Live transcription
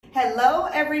Hello,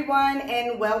 everyone,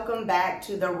 and welcome back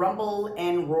to the Rumble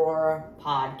and Roar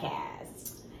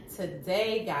podcast.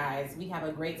 Today, guys, we have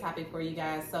a great topic for you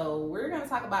guys. So we're going to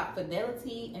talk about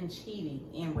fidelity and cheating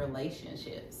in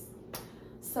relationships.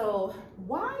 So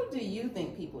why do you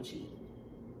think people cheat?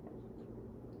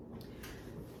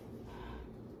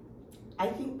 I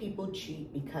think people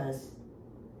cheat because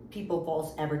people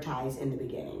false advertise in the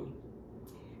beginning.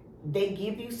 They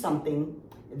give you something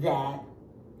that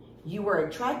you were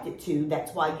attracted to.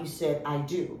 That's why you said, I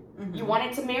do. Mm-hmm. You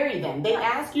wanted to marry them. They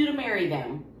asked you to marry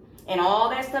them. And all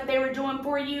that stuff they were doing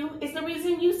for you is the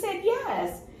reason you said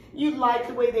yes. You liked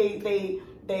the way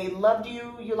they loved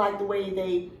you. You liked the way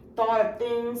they thought of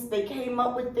things. They came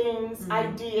up with things,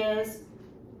 ideas,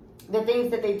 the things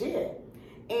that they did.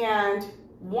 And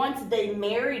once they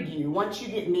married you, once you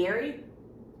get married,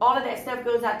 all of that stuff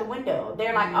goes out the window.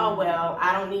 They're like, oh, well,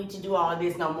 I don't need to do all of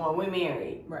this no more. We're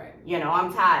married. Right. You know,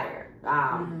 I'm tired.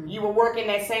 You were working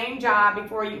that same job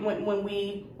before you when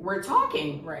we were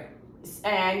talking. Right.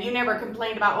 And you never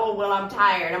complained about, oh, well, I'm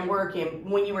tired, I'm working,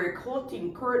 when you were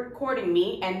courting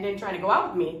me and then trying to go out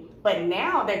with me. But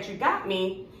now that you got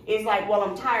me, it's like, well,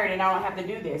 I'm tired and I don't have to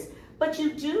do this. But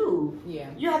you do. Yeah.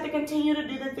 You have to continue to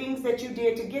do the things that you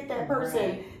did to get that person.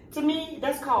 Right. To me,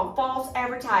 that's called false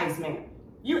advertisement.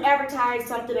 You advertised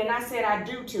something and I said I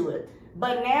do to it.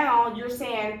 But now you're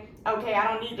saying, okay, I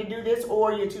don't need to do this,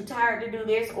 or you're too tired to do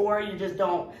this, or you just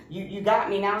don't, you got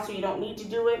me now so you don't need to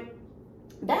do it.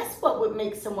 That's what would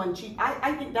make someone cheat.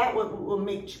 I think that will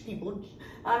make people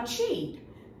cheat.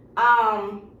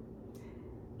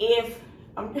 If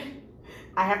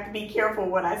I have to be careful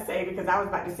what I say because I was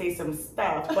about to say some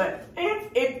stuff, but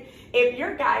if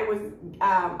your guy was,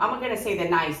 I'm gonna say the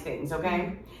nice things, okay?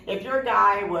 Mm-hmm. If your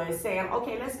guy was saying,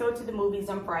 okay, let's go to the movies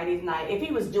on Friday night. If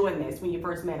he was doing this when you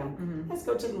first met him, let's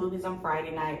go to the movies on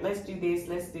Friday night. Let's do this,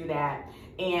 let's do that.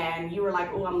 And you were like,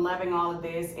 oh, I'm loving all of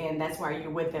this, and that's why you're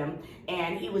with him.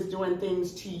 And he was doing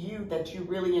things to you that you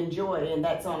really enjoy, and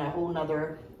that's on a whole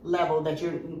nother level that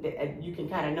you can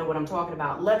kind of know what I'm talking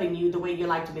about. Loving you the way you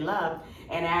like to be loved.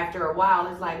 And after a while,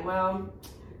 it's like, well,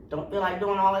 don't feel like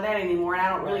doing all of that anymore, and I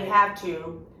don't really have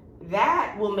to.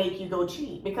 That will make you go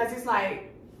cheat, because it's like,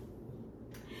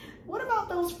 what about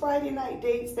those Friday night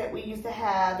dates that we used to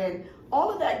have and all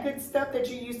of that good stuff that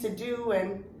you used to do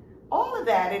and all of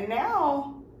that, and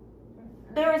now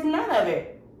there is none of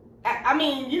it. I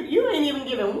mean, you ain't even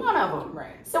given one of them.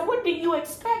 Right. So what do you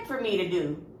expect for me to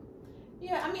do?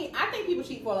 Yeah, I mean, I think people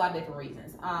cheat for a lot of different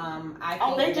reasons. I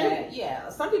think they do? that, yeah,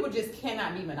 some people just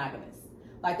cannot be monogamous.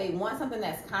 Like, they want something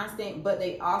that's constant, but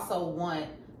they also want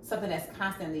something that's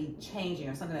constantly changing,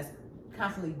 or something that's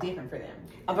constantly different for them.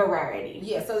 A variety.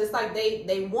 Yeah, so it's like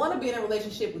they want to be in a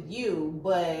relationship with you,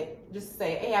 but just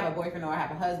say, hey, I have a boyfriend or I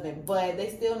have a husband, but they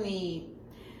still need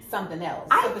something else.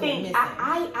 I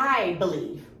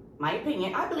believe, my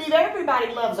opinion, I believe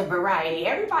everybody loves a variety.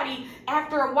 Everybody,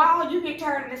 after a while, you get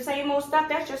tired of the same old stuff.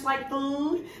 That's just like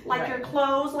food, like your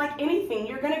clothes, like anything.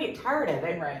 You're going to get tired of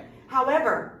it. Right.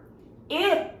 However,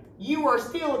 if you are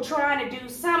still trying to do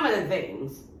some of the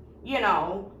things, you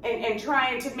know, and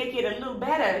trying to make it a little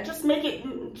better, just make it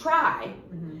try.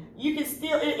 Mm-hmm. You can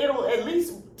still, it'll at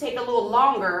least take a little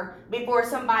longer before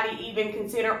somebody even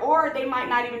consider, or they might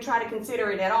not even try to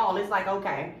consider it at all. It's like,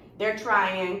 okay, they're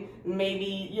trying,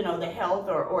 maybe, you know, the health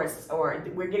or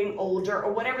we're getting older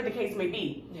or whatever the case may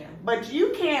be. Yeah. But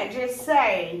you can't just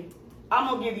say, I'm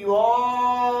going to give you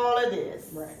all of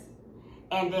this. Right.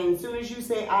 And then as soon as you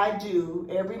say, I do,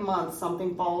 every month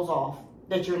something falls off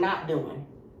that you're not doing.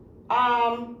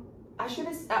 I should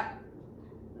have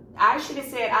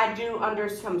said I do under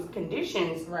some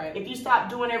conditions. Right. If you stop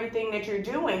doing everything that you're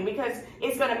doing, because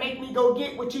it's gonna make me go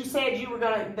get what you said you were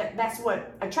gonna. That's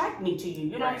what attracted me to you.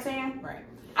 You know what I'm saying? Right.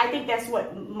 I think that's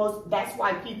that's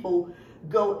why people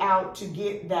go out to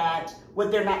get that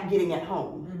what they're not getting at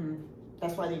home. Mm-hmm.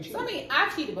 That's why they cheat. So, I mean,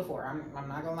 I've cheated before. I'm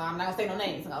not gonna lie. I'm not gonna say no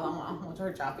names. I don't want to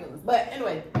hurt y'all feelings. But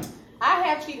anyway, I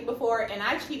have cheated before, and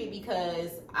I cheated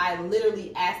because I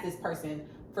literally asked this person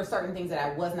for certain things that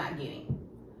I was not getting.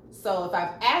 So if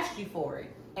I've asked you for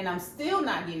it and I'm still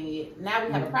not getting it, now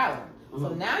we have a problem. Mm-hmm.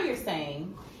 So now you're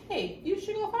saying, hey, you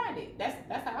should go find it. That's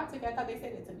how I took it. I thought they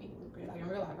said it to me. Like in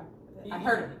real life, I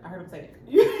heard them say it.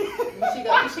 You should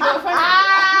go find it.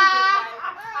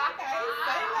 Okay,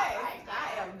 say less. I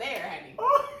am there, honey.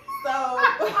 So,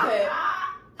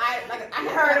 I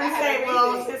heard him say,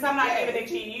 well, since I'm not giving it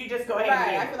to you, you just go ahead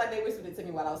and do it. I feel like they whispered it to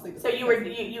me while I was sleeping. So you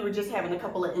were just having a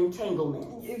couple of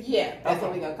entanglements. Yeah, that's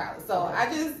what we gonna call it. So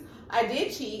I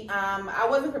did cheat. I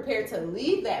wasn't prepared to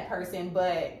leave that person,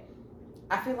 but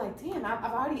I feel like, damn,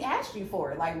 I've already asked you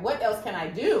for it. Like, what else can I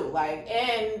do? Like,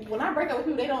 and when I break up with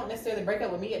people, they don't necessarily break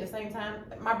up with me at the same time.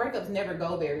 My breakups never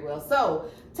go very well. So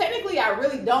technically, I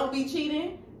really don't be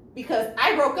cheating because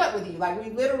I broke up with you. Like,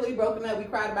 we literally broken up. We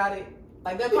cried about it.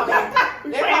 Like, they'll call me the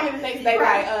next day,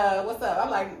 like, what's up?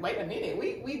 I'm like, wait a minute.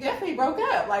 We definitely broke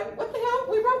up. Like, what the hell?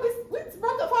 We broke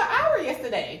up for an hour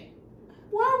yesterday.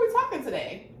 Why are we talking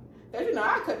today? Because, you know,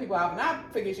 I cut people off and I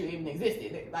forget you even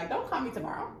existed. Like, don't call me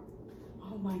tomorrow.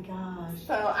 Oh my gosh.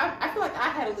 So I feel like I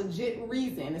had a legit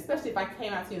reason, especially if I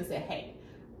came out to you and said, hey,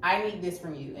 I need this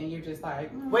from you. And you're just like,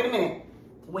 Wait a minute.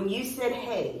 When you said,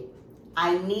 hey,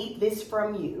 I need this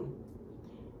from you,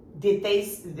 did they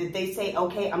say,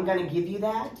 okay, I'm going to give you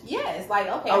that? Yes. Like,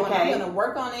 okay. I'm going to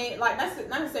work on it. Like, not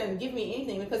necessarily give me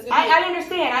anything because I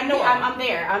understand. I know.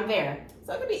 Yeah. I'm there.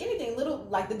 So it could be anything little,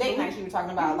 like the date nights you were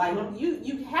talking about. Like,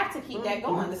 you have to keep that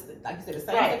going. This, like you said, the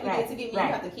same stuff you did to get me, you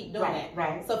have to keep doing that.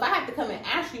 Right. So if I have to come and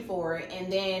ask you for it,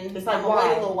 and then it's like, I'm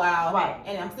wait a little while,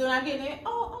 and I'm still not getting it,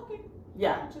 oh, okay.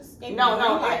 Yeah.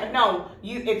 No.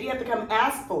 If you have to come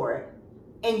ask for it,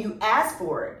 and you ask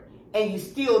for it, and you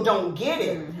still don't get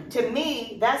it, to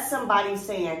me, that's somebody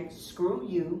saying, screw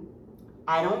you,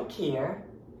 I don't care,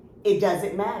 it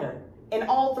doesn't matter. And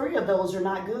all three of those are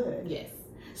not good. Yes.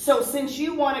 So since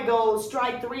you want to go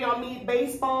strike three on me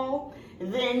baseball,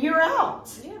 then you're out.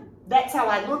 Yeah. That's how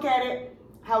I look at it.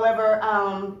 However,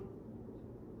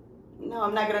 no,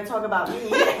 I'm not going to talk about me.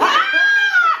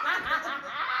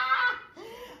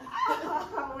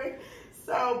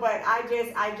 So, but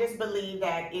I just believe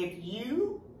that if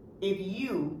you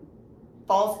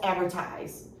false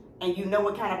advertise and you know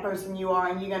what kind of person you are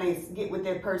and you're going to get with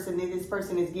that person, and this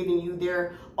person is giving you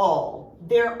their all,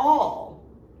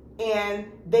 and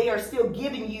they are still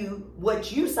giving you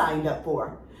what you signed up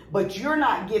for, but you're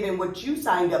not giving what you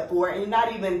signed up for, and you're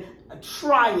not even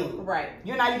trying. Right.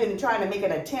 You're not even trying to make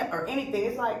an attempt or anything.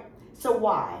 It's like, so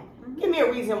why? Give me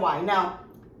a reason why. Now,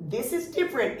 this is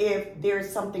different if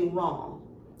there's something wrong,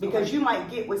 because you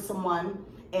might get with someone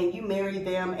and you marry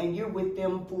them and you're with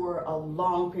them for a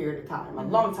long period of time, a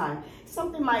long time.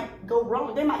 Something might go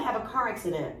wrong. They might have a car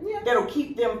accident that'll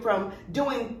keep them from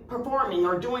performing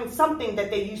or doing something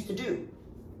that they used to do.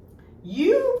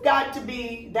 You've got to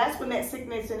be, that's when that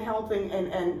sickness and health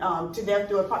and to death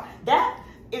do a part. That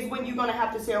is when you're going to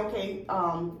have to say, okay,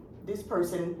 this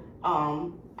person,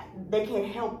 they can't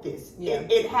help this. Yeah.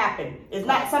 It happened. It's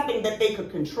not something that they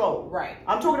could control. Right.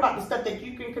 I'm talking about the stuff that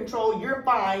you can control. You're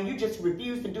fine. You just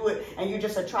refuse to do it, and you're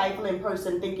just a trifling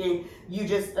person thinking you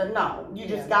just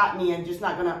just got me and just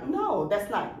not gonna. No,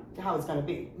 that's not how it's gonna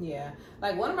be. Yeah.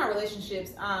 Like one of my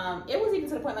relationships, it was even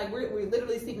to the point like we're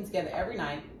literally sleeping together every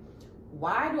night.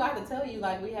 Why do I have to tell you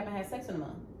like we haven't had sex in a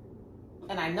month?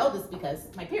 And I know this because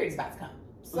my period's about to come.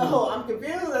 So I'm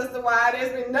confused as to why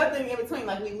there's been nothing in between.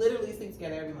 Like we literally sleep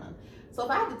together every month. So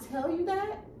if I have to tell you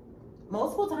that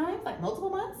multiple times, like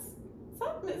multiple months,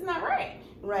 something is not right.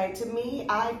 Right. To me,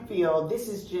 I feel this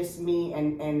is just me,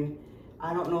 and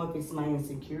I don't know if it's my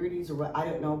insecurities or what, I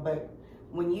don't know, but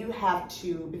when you have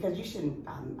to, because you shouldn't,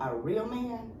 a real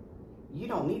man, you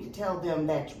don't need to tell them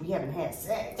that we haven't had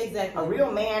sex. Exactly. A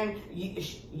real man,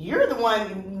 you're the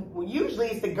one, usually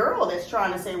it's the girl that's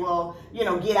trying to say, well,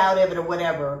 get out of it or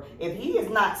whatever. If he is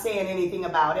not saying anything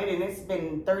about it and it's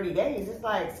been 30 days, it's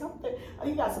like something,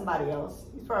 he got somebody else.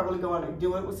 He's probably going to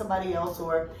do it with somebody else,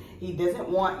 or he doesn't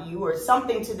want you, or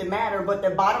something to the matter. But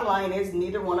the bottom line is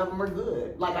neither one of them are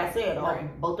good. Like I said,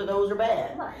 both of those are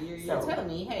bad. Right. You're telling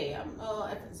me, hey,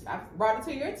 I've brought it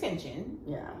to your attention.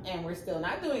 Yeah. And we're still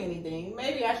not doing anything.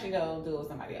 Maybe I should go do it with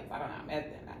somebody else. I don't know.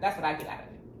 That's what I get out of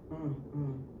it.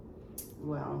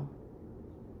 Mm-hmm.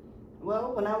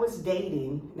 Well, when I was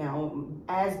dating, now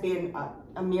as being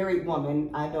a married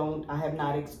woman, I have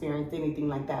not experienced anything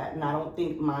like that, and I don't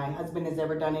think my husband has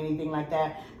ever done anything like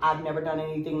that. I've never done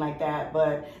anything like that,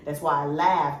 but that's why I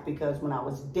laughed, because when I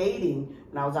was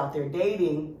out there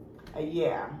dating,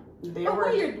 okay,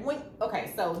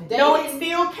 so dating. No, it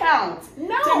still counts.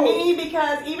 No. To me,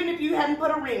 because even if you hadn't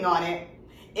put a ring on it,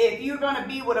 if you're gonna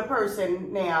be with a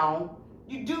person now,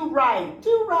 you do right.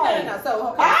 No. So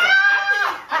okay.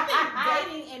 I think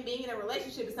dating and being in a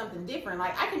relationship is something different.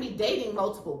 Like I can be dating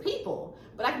multiple people,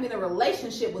 but I can be in a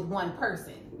relationship with one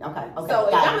person. Okay. So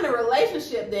if I'm in a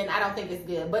relationship, then I don't think it's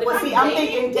good. But I'm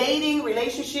thinking dating,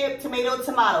 relationship, tomato,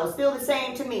 still the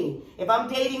same to me. If I'm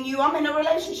dating you, I'm in a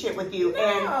relationship with you.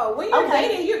 No, when you're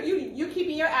dating, you're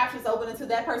keeping your options open until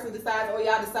that person decides, or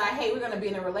y'all decide, hey, we're going to be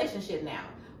in a relationship now.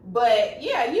 But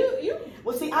yeah, you.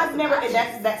 Well, see, I've never.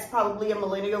 And that's probably a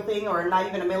millennial thing, or not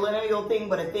even a millennial thing,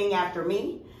 but a thing after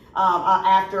me.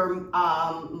 After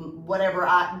whatever,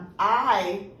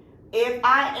 I if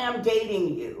I am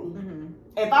dating you,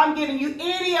 if I'm giving you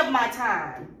any of my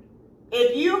time,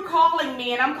 if you're calling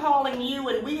me and I'm calling you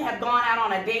and we have gone out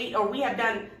on a date or we have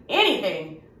done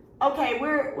anything, okay,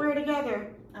 we're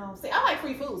together. Oh, see, I like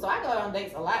free food, so I go on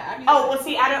dates a lot.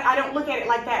 See, I don't look at it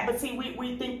like that, but see,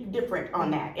 we think different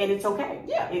on that, and it's okay.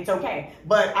 Yeah, it's okay.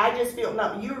 But I just feel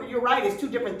no, you're right. It's two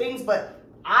different things, but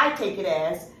I take it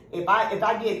as if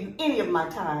I give you any of my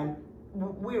time,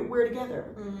 we're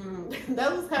together.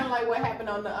 That was kind of like what happened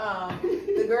on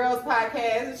the girls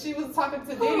podcast. She was talking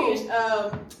to Diddy,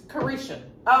 Carisha.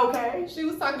 Okay. She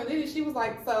was talking to Diddy. She was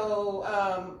like,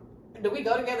 so do we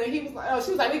go together? And he was like, oh,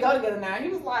 she was like, we go together now. He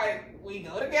was like, we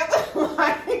go together.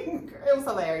 Like, it was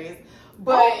hilarious.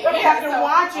 But you have to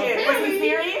watch it. Was he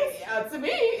serious? To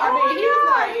me, I mean, he was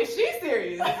like, is she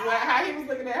serious? Like, how he was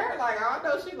looking at her, like, I don't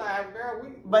know. She like, girl, we.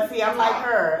 But see, I'm like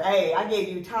her. Hey, I gave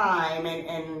you time,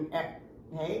 and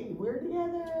hey, we're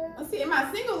together. See, in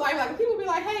my single life, like people be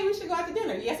like, hey, we should go out to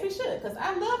dinner. Yes, we should, because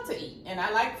I love to eat, and I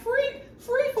like free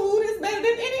food is better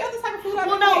than any other type of food.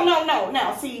 No.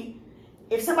 Now, see.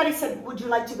 If somebody said, would you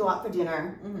like to go out for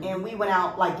dinner? And we went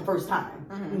out like the first time.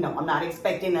 No, I'm not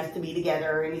expecting us to be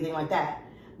together or anything like that.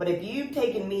 But if you've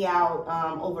taken me out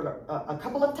over a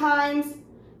couple of times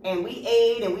and we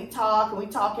ate and we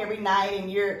talk every night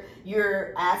and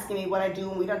you're asking me what I do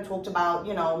and we done talked about,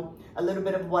 a little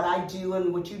bit of what I do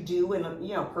and what you do and,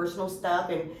 personal stuff.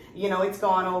 And, it's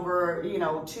gone over,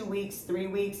 2 weeks, 3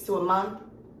 weeks to a month.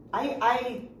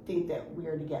 I think that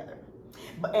we're together.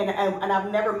 And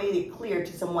I've never made it clear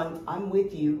to someone, I'm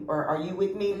with you, or are you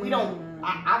with me? We don't,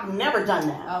 I've never done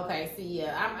that. Okay, see,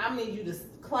 yeah, I need you to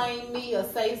claim me or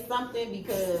say something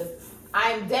because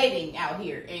I'm dating out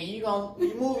here, and you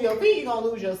move your feet, you're going to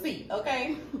lose your seat,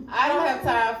 okay? I don't have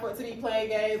time to be playing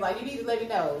games. Like, you need to let me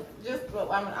know.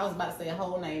 I was about to say a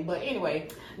whole name, but anyway.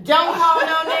 Don't call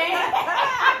no name.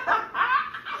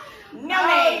 No name.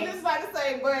 I was just about to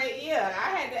say, but yeah, I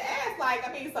had to ask, like,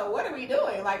 I mean, so what are we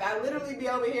doing? Like, I literally be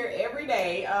over here every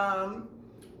day.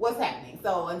 What's happening?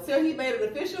 So until he made it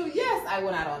official, yes, I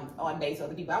went out on dates with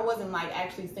other people. I wasn't like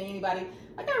actually seeing anybody.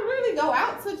 Like, I really go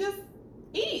out to just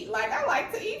eat. Like, I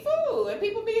like to eat food, and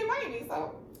people be inviting me.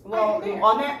 So well,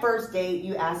 on that first date,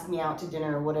 you asked me out to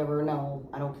dinner or whatever. No,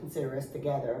 I don't consider us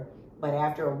together. But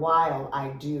after a while, I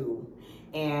do.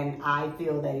 And I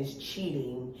feel that it's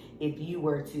cheating if you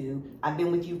were to, I've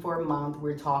been with you for a month,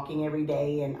 we're talking every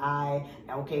day, and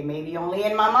maybe only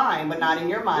in my mind, but not in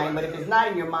your mind. But if it's not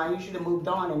in your mind, you should have moved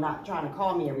on and not trying to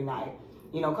call me every night.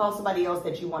 Call somebody else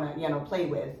that you want to, play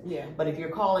with. Yeah. But if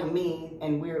you're calling me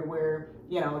and we're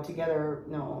together,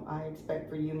 no, I expect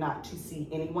for you not to see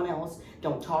anyone else.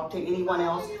 Don't talk to anyone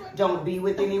else. Don't be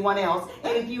with anyone else.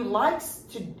 And if you like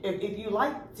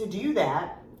to do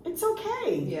that, it's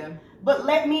okay. Yeah. But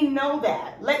let me know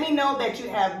that. Let me know that you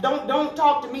have. Don't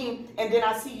talk to me and then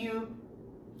I see you.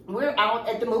 We're out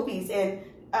at the movies and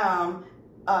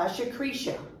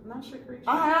Shakrisha. Not Shakrisha.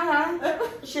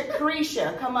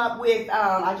 Shakrisha come up with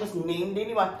I just named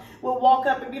anyone. Will walk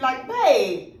up and be like,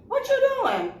 "Babe, what you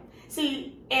doing?"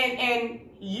 See, and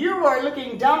you are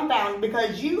looking dumbfounded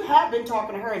because you have been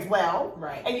talking to her as well.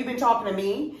 Right. And you've been talking to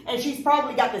me. And she's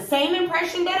probably got the same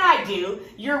impression that I do.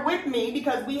 You're with me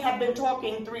because we have been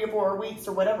talking 3 or 4 weeks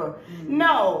or whatever.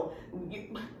 No.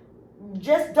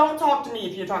 Just don't talk to me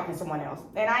if you're talking to someone else.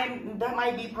 And that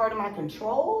might be part of my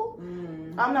control.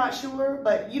 I'm not sure,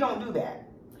 but you don't do that.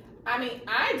 I mean,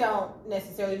 I don't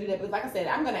necessarily do that. But like I said,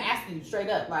 I'm going to ask you straight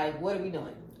up, like, what are we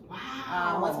doing?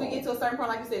 Wow. Once we get to a certain point,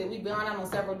 like you said, we've been on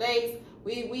several dates.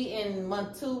 We in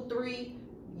month 2, 3.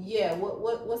 Yeah,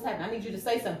 what's happening? I need you to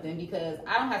say something because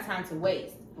I don't have time to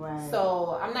waste. Right.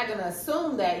 So I'm not gonna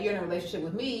assume that you're in a relationship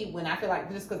with me when I feel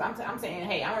like just because I'm saying,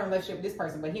 hey, I'm in a relationship with this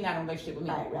person, but he's not in a relationship with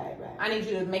me. Right. I need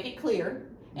you to make it clear.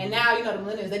 And now the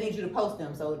millennials, they need you to post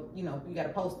them. So you got to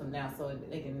post them now so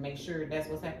they can make sure that's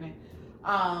what's happening.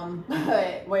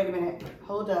 But wait a minute.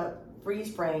 Hold up.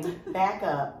 Freeze frame. Back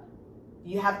up.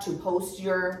 You have to post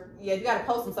your. Yeah, you got to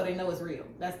post them so they know it's real.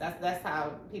 That's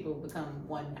how people become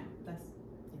one now. That's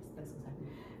what's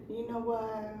happening. You know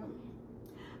what?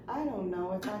 I don't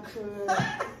know if I could.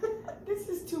 This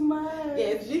is too much.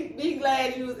 Yeah, be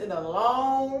glad you was in a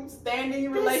long-standing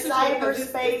relationship.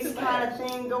 Cyberspace kind of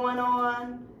thing going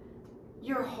on.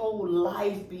 Your whole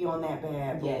life be on that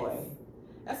bad boy. Yes.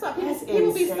 That's why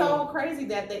people be so crazy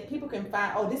that people can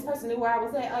find, oh, this person knew where I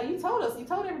was at. Oh, you told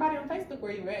everybody on Facebook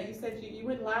where you were at. You said you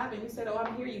went live and you said, oh,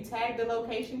 I'm here. You tagged the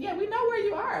location. Yeah, we know where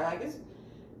you are. Like it's.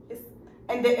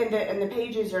 And the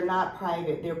pages are not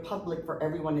private; they're public for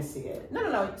everyone to see it.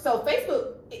 No. So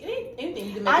Facebook, anything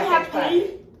you can make. I have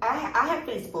paid. I have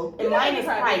Facebook, and You mine have is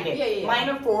private. private. Yeah. Mine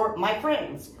are for my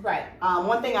friends. Right.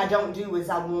 One thing I don't do is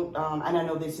I won't, and I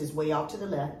know this is way off to the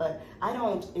left, but I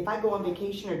don't, if I go on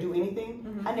vacation or do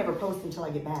anything, I never post until I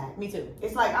get back. Me too.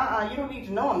 It's like, you don't need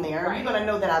to know I'm there. Right. You're going to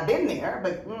know that I've been there,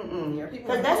 but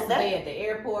Because that's at the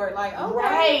airport, like, okay.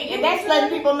 Right, and that's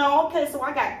letting people know, okay, so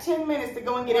I got 10 minutes to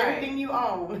go and get everything you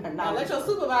own. Now let your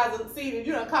supervisor see that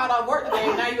you done called off work today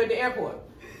and now you're at the airport.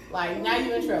 Like, now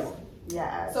you're in trouble.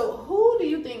 Yeah. So who do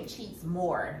you think cheats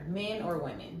more, men or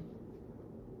women?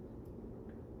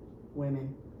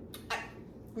 Women.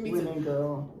 Me too. Women,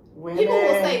 girl. Women. People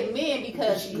will say men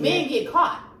because men get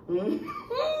caught.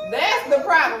 That's the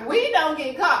problem. We don't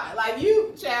get caught. Like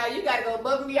you, child, you gotta go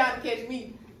above and beyond to catch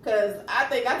me. Cause I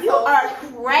think I told you are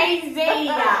crazy.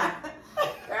 I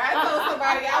told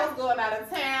somebody I was going out of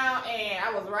town and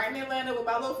I was right in Atlanta with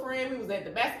my little friend. We was at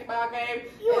the basketball game.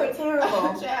 You were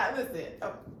terrible. Child, listen.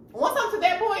 Once I'm to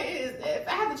that point, if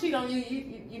I have to cheat on you,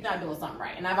 you're not doing something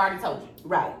right, and I've already told you.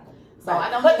 Right. So I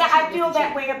don't. But I feel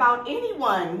that way about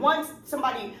anyone. Once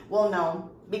somebody, well,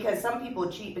 no, because some people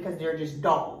cheat because they're just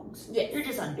dogs. Yes. You're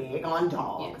just a daggone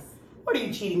dog. Yes. What are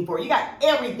you cheating for? You got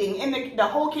everything in the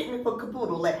whole kit and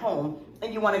caboodle at home,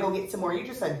 and you want to go get some more. You're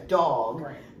just a dog.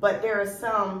 Right. But there are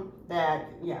some that,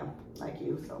 like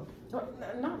you. So.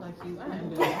 Not like you. I didn't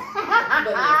do that.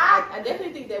 But yes, I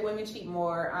definitely think that women cheat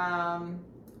more.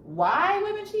 Why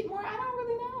women cheat more? I don't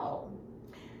really know.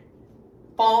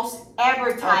 False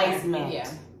advertisement. Okay.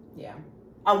 Yeah.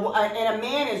 And a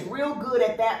man is real good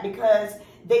at that because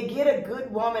they get a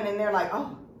good woman and they're like,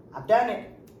 oh, I've done it.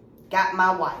 Got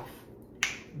my wife.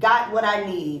 Got what I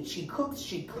need. She cooks,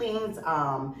 she cleans,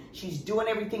 she's doing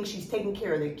everything. She's taking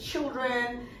care of the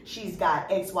children. She's got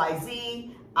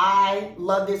XYZ. I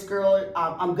love this girl.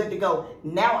 I'm good to go.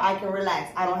 Now I can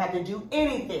relax. I don't have to do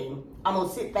anything. I'm going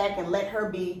to sit back and let her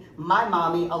be my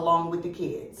mommy along with the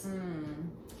kids.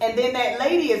 And then that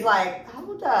lady is like,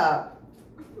 hold up.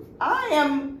 I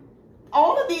am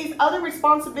all of these other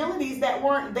responsibilities that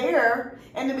weren't there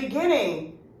in the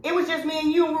beginning. It was just me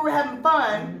and you and we were having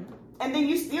fun. And then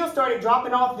you still started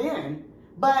dropping off then.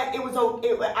 But it was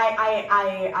okay.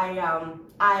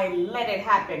 I let it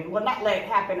happen. Well, not let it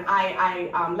happen. I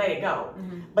let it go.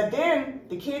 But then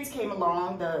the kids came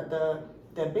along,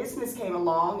 the business came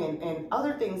along, and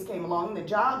other things came along, the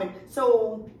job. And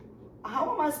so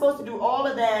how am I supposed to do all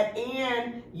of that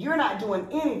and you're not doing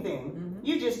anything?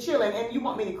 You're just chilling and you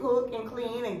want me to cook and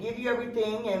clean and give you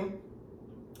everything,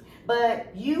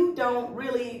 but you don't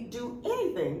really do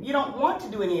anything. You don't want to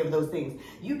do any of those things.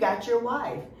 You got your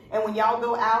wife. And when y'all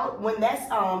go out, when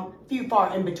that's few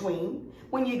far in between,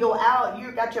 when you go out,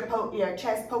 you got your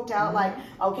chest poked out like,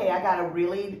 okay, I got a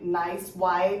really nice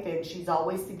wife and she's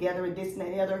always together and this and that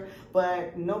and the other,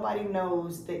 but nobody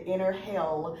knows the inner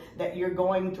hell that you're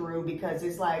going through because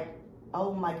it's like,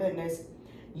 oh my goodness,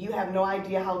 you have no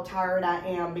idea how tired I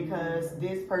am because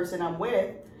this person I'm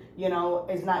with,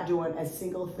 is not doing a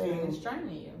single thing. And it's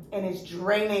draining you. And it's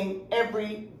draining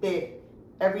every bit,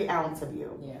 every ounce of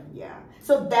you. Yeah.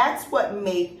 So that's what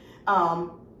make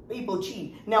people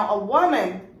cheat. Now, a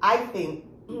woman, I think,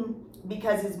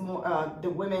 because it's more, the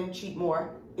women cheat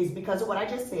more, is because of what I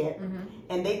just said.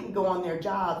 And they can go on their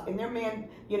jobs, and their men,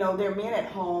 their men at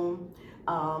home,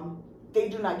 they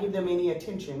do not give them any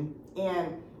attention,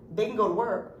 and they can go to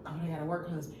work. Oh, they got a work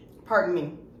husband. Pardon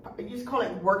me. You just call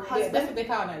it work husband? Yeah, that's what they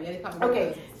call it now. Yeah, they call it work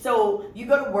husband. So you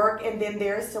go to work and then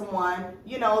there's someone,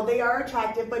 they are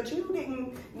attractive, but you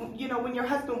didn't, when your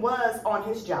husband was on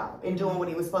his job and doing what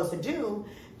he was supposed to do,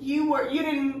 you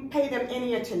didn't pay them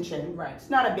any attention. Right.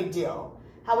 It's not a big deal.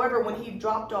 However, when he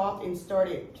dropped off and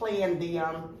started playing the,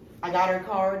 I got her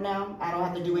card now, I don't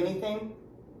have to do anything.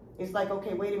 It's like,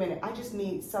 okay, wait a minute. I just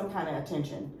need some kind of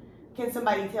attention. Can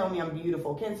somebody tell me I'm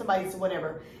beautiful? Can somebody say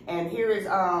whatever? And here is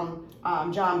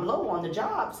John Blow on the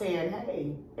job saying,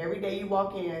 hey, every day you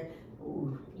walk in,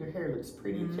 ooh, your hair looks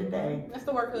pretty today. That's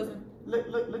the work husband.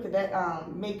 Look at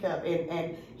that makeup,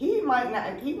 and he might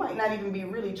not even be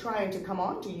really trying to come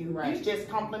on to you. Right. He's just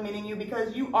complimenting you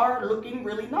because you are looking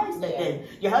really nice that day.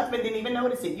 Your husband didn't even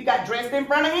notice it. You got dressed in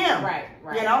front of him. Right.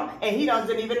 And he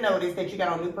doesn't even notice that you got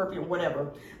on new perfume or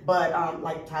whatever. But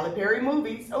like Tyler Perry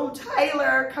movies. Oh,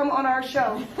 Tyler, come on our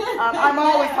show. I'm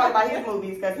always talking about his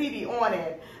movies because he be on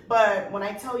it. But when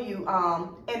I tell you,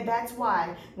 and that's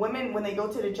why women, when they go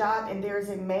to the job and there's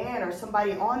a man or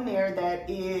somebody on there that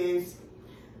is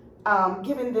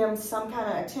giving them some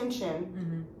kind of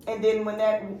attention, and then when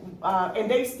that, and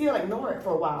they still ignore it for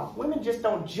a while. Women just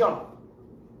don't jump.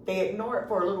 They ignore it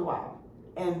for a little while.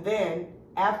 And then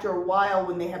after a while,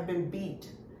 when they have been beat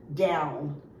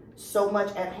down so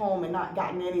much at home and not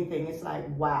gotten anything, it's like,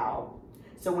 wow.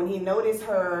 So when he noticed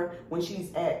her, when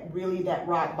she's at really that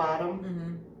rock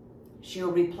bottom,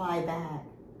 she'll reply back.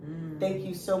 Thank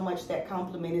you so much. That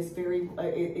compliment is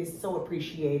is so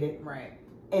appreciated. Right.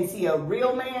 And see, a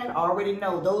real man already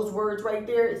know those words right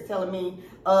there is telling me,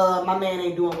 my man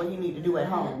ain't doing what he need to do at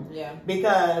home. Yeah.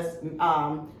 Because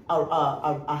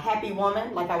a happy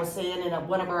woman, like I was saying in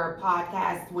one of our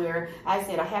podcasts, where I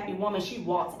said a happy woman, she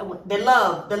walks the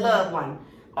love one.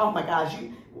 Oh my gosh,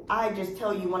 I just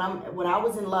tell you, when I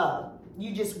was in love,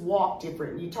 you just walk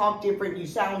different, you talk different, you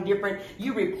sound different,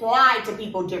 you reply to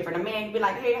people different. A man can be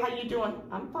like, hey, how you doing?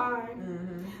 I'm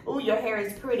fine. Oh, your hair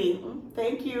is pretty.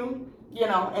 Thank you. You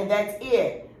know, and that's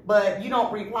it. But you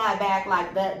don't reply back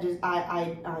like that. Just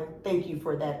I thank you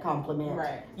for that compliment.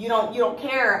 Right. You don't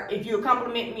care if you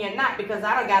compliment me or not, because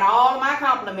I done got all of my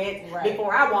compliments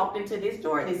before I walked into this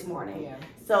door this morning. Yeah.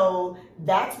 So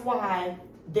that's why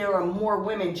there are more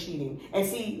women cheating. And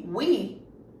see, we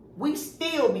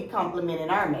still be complimenting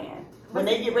our man. When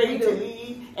they get ready to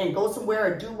leave and go somewhere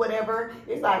or do whatever,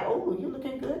 it's like, oh, you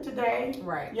looking good today.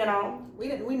 Right. You know?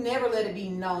 We never let it be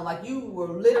known. Like, you will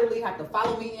literally have to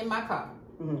follow me in my car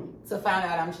to find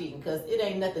out I'm cheating. Because it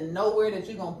ain't nothing nowhere that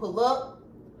you're going to pull up.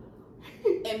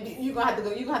 And you're going to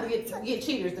have to get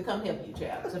cheaters to come help you,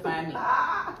 child, to find me.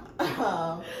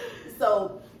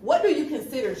 So what do you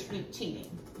consider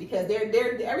cheating? Because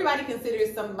everybody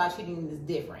considers something about cheating is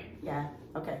different. Yeah.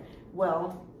 Okay.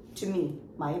 Well, to me,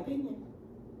 my opinion,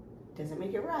 doesn't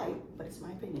make it right, but it's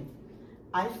my opinion.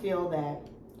 I feel that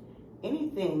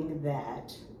anything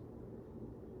that,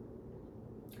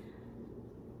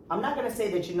 I'm not going to say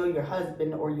that your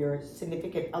husband or your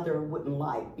significant other wouldn't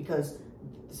like, because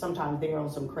sometimes they're on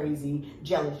some crazy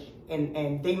jealous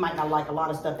and they might not like a lot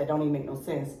of stuff that don't even make no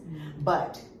sense.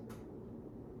 But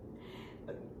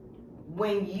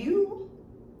when you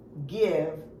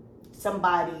give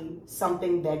somebody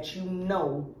something that you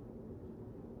know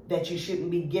that you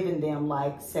shouldn't be giving them,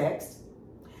 like sex,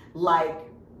 like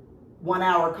 1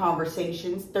 hour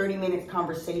conversations, 30 minutes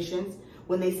conversations,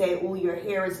 when they say, oh, your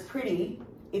hair is pretty,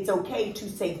 it's okay to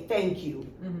say thank you.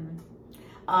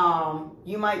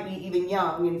 You might be even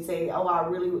young and say, oh,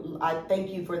 I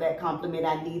thank you for that compliment,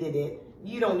 I needed it.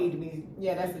 You don't need to be.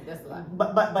 Yeah, that's a lot.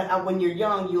 But when you're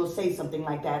young, you'll say something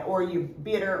like that, or you're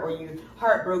bitter, or you're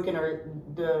heartbroken, or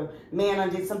the man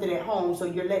did something at home, so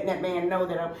you're letting that man know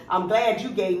that I'm glad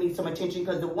you gave me some attention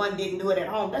because the one didn't do it at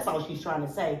home. That's all she's trying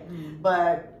to say.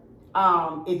 But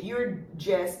if you're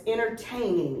just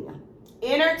entertaining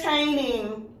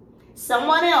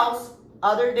someone else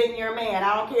other than your man,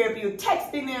 I don't care if you're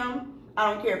texting them,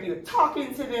 I don't care if you're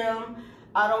talking to them,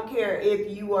 I don't care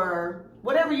if you are.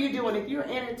 Whatever you're doing, if you're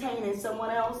entertaining someone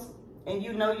else and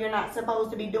you know you're not supposed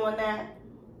to be doing that,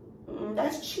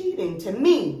 that's cheating to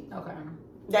me. Okay.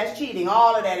 That's cheating.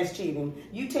 All of that is cheating.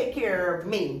 You take care of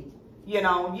me. You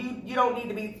know, you don't need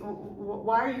to be,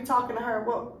 why are you talking to her?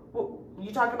 What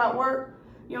you talking about work?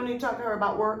 You don't need to talk to her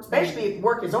about work, especially if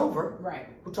work is over.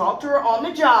 Right. Talk to her on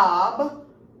the job,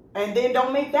 and then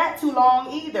don't make that too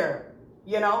long either.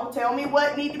 You know, tell me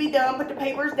what needs to be done, put the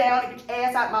papers down, and get your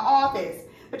ass out my office.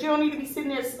 But you don't need to be sitting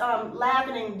there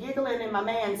laughing and giggling in my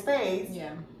man's face.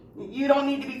 Yeah. You don't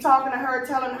need to be talking to her,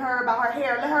 telling her about her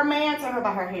hair. Let her man tell her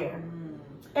about her hair.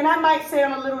 And I might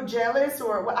sound a little jealous,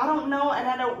 or I don't know, and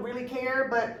I don't really care,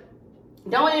 but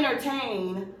don't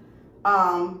entertain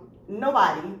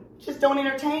nobody. Just don't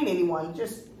entertain anyone.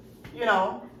 Just,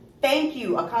 thank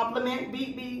you. A compliment.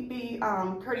 Be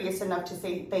courteous enough to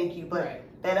say thank you. But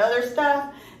that other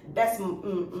stuff, that's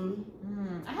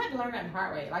I had to learn that the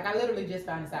hard way. Like, I literally just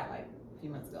found this out like a few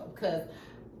months ago. Because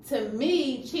to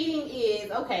me, cheating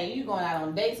is, okay, you going out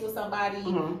on dates with somebody.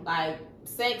 Like,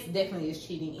 sex definitely is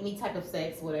cheating. Any type of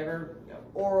sex, whatever,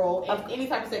 oral, any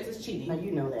type of sex is cheating. Now,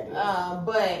 you know that is.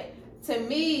 But to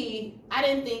me, I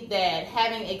didn't think that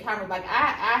having a conversation, like,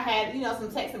 I had,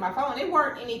 some texts in my phone. They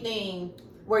weren't anything.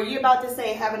 Were you about to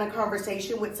say having a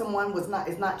conversation with someone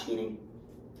is not cheating?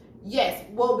 Yes.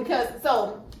 Well, because,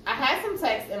 I had some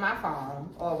text in my phone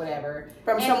or whatever.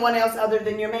 From someone else other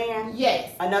than your man?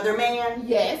 Yes. Another man?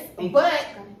 Yes. But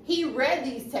he read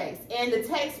these texts, and the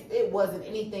text, it wasn't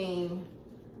anything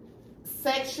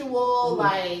sexual,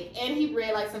 and he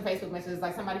read like some Facebook messages.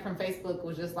 Like, somebody from Facebook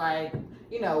was just like,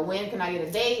 when can I get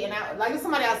a date? And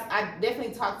somebody else I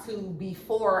definitely talked to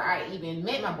before I even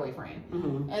met my boyfriend.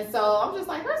 And so I'm just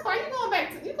like, first of all, you're going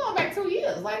back 2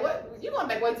 years. Like, what? You're going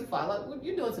back way too far. Like,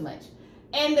 you're doing too much.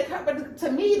 And but to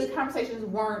me, the conversations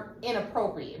weren't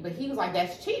inappropriate. But he was like,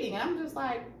 that's cheating. And I'm just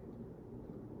like,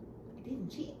 didn't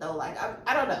cheat though. Like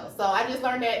I don't know. So I just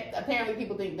learned that apparently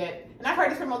people think that, and I've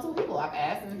heard this from multiple people I've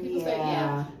asked, and people say,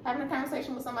 yeah, having a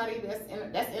conversation with somebody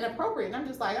that's inappropriate. And I'm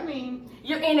just like, I mean,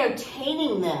 you're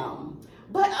entertaining them.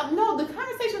 But no, the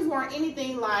conversations weren't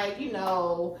anything like, you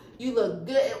look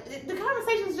good. The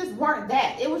conversations just weren't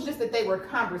that. It was just that they were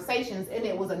conversations, and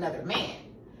it was another man.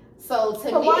 So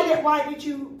to me, why did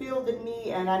you feel the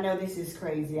need? And I know this is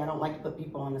crazy. I don't like to put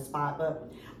people on the spot,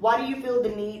 but why do you feel the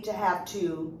need to have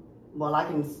to? Well, I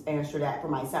can answer that for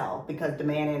myself because the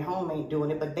man at home ain't doing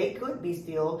it, but they could be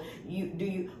still.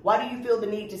 Why do you feel the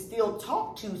need to still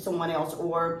talk to someone else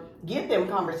or give them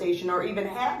conversation or even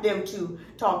have them to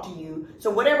talk to you? So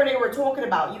whatever they were talking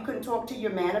about, you couldn't talk to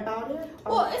your man about it?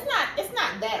 Well, it's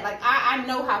not that. Like I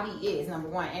know how he is, number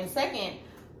one, and second.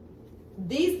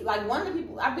 One of the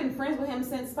people I've been friends with him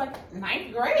since like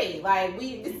 9th grade.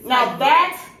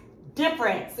 That's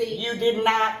different. See, you did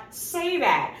not say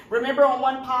that. Remember on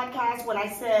one podcast when I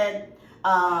said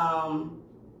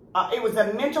it was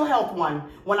a mental health one,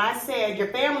 when I said your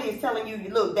family is telling you,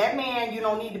 look, that man you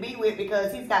don't need to be with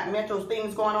because he's got mental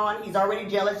things going on. He's already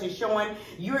jealous. He's showing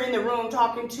you're in the room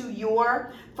talking to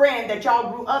your friend that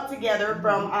y'all grew up together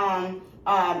from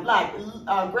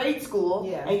grade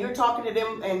school, and you're talking to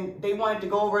them and they wanted to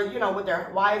go over, with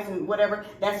their wives and whatever,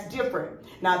 that's different.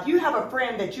 Now, if you have a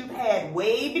friend that you've had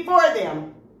way before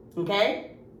them,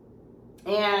 okay,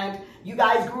 and you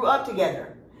guys grew up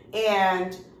together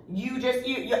and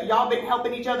y'all been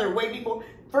helping each other way before,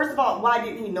 first of all, why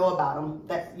didn't he know about him?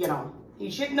 That,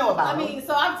 he should know about him. I mean,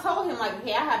 so I've told him, like,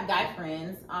 hey, I have guy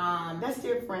friends. That's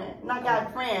different. Not guy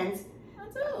friends. I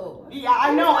do. Yeah,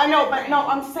 I know, but no,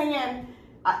 I'm saying,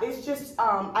 it's just,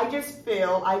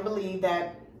 I believe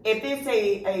that if it's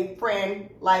a friend,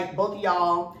 like both of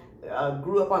y'all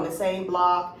grew up on the same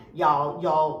block,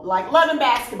 y'all like loving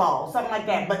basketball, something like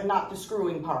that, but not the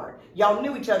screwing part. Y'all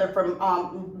knew each other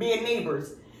from being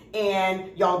neighbors,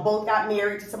 and y'all both got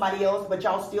married to somebody else, but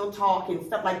y'all still talk and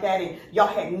stuff like that, and y'all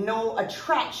had no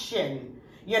attraction,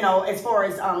 as far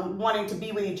as wanting to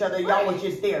be with each other. Y'all was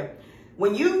just there.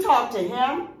 When you talk to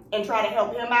him and try to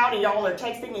help him out, and y'all are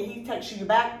texting and he texts you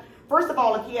back, first of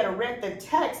all, if he had read the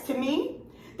text to me,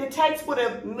 the text would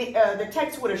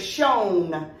have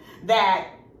shown that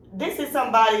this is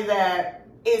somebody that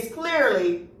is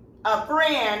clearly a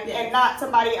friend and not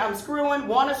somebody I'm screwing,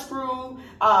 want to screw,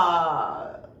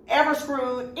 ever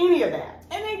screwed, any of that.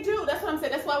 And they do. That's what I'm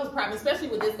saying. That's why I was proud, especially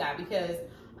with this guy, because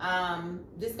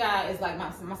this guy is like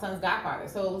my son's godfather.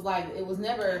 So it was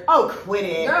never. Oh, quit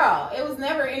it, girl! It was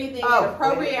never anything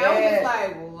inappropriate. I was just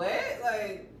like, what?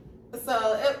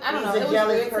 I don't know. He's a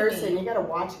jealous person. You gotta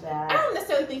watch that. I don't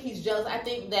necessarily think he's jealous. I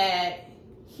think that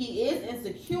he is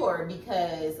insecure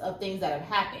because of things that have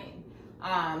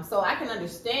happened. So I can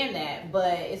understand that,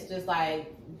 but it's just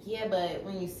like, yeah, but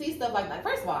when you see stuff like that,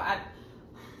 first of all,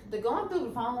 the going through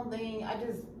the phone thing,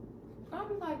 I'll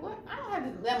be like, what? I don't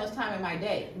have that much time in my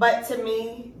day. But to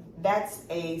me, that's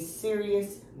a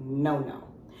serious no-no.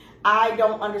 I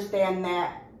don't understand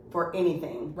that for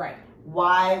anything. Right.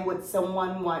 Why would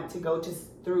someone want to go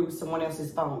through someone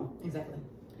else's phone? Exactly.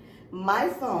 My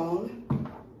phone,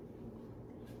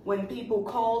 when people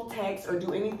call, text, or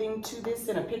do anything to this,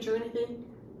 send a picture or anything,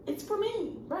 it's for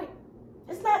me. Right.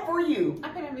 It's not for you. I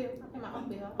pay my bill. I pay my own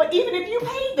bill. But even if you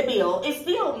paid the bill, it's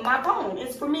still my phone.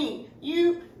 It's for me.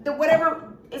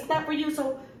 Whatever, it's not for you.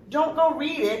 So don't go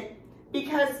read it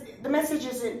because the message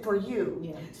isn't for you.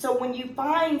 Yeah. So when you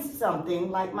find something,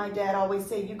 like my dad always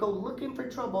said, you go looking for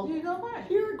trouble.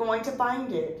 You're going to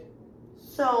find it.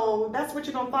 So that's what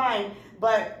you're going to find.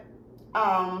 But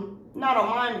not on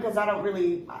mine because I don't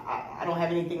really, I don't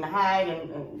have anything to hide.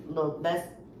 And look, that's,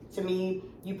 to me,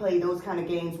 you play those kind of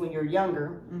games when you're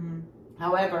younger. Mm-hmm.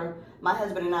 However, my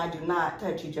husband and I do not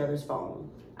touch each other's phone.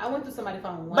 I went through somebody's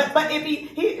phone once. But if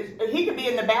he could be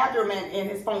in the bathroom and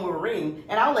his phone will ring,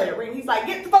 and I'll let it ring. He's like,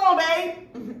 get the phone,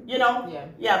 babe.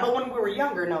 Yeah. But when we were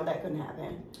younger, no, that couldn't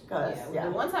happen.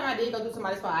 The one time I did go through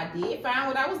somebody's phone, I did find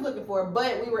what I was looking for,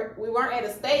 but we weren't at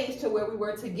a stage to where we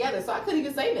were together, so I couldn't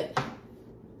even say that.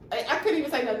 I couldn't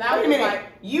even say nothing. Wait a minute.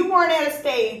 You weren't at a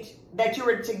stage that you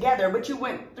were together, but you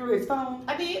went through his phone.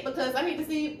 I did because I need to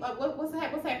see what's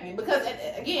happening. Because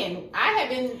again,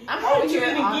 I'm How over did you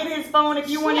here. even get his phone if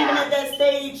you weren't even at that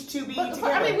stage to be together?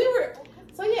 I mean, we were.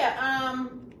 So yeah,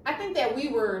 I think that we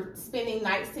were spending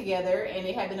nights together, and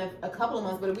it had been a couple of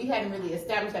months, but we hadn't really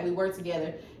established that we were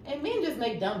together. And men just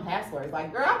make dumb passwords.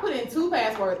 Like, girl, I put in 2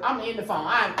 passwords. I'm in the phone.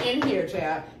 I'm in here,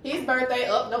 child. His birthday.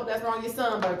 Oh, nope, that's wrong. Your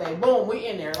son's birthday. Boom, we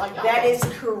in there. Like, that is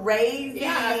crazy.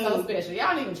 Yeah, so special.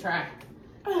 Y'all don't even try.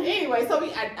 Anyway, so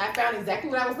I found exactly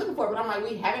what I was looking for, but I'm like,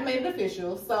 we haven't made it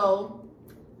official. So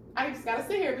I just gotta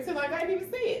sit here and pretend like I didn't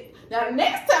even see it. Now the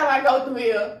next time I go through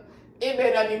here, it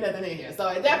better not be nothing in here. So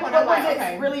at that point, I'm like,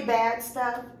 okay. Really bad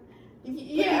stuff.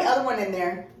 Yeah. Put the other one in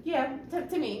there. Yeah,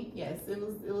 to me, yes, it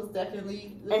was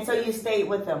definitely. And so you stayed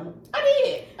with them. I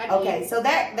did. Okay, so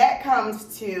that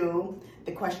comes to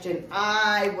the question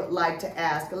I would like to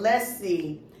ask. Let's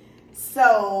see.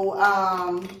 So,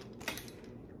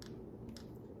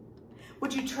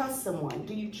 would you trust someone?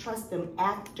 Do you trust them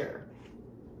after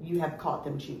you have caught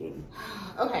them cheating?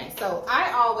 Okay, so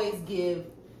I always give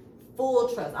full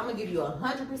trust. I'm gonna give you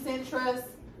 100% trust.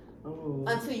 Ooh.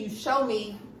 Until you show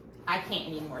me I can't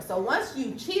anymore. So once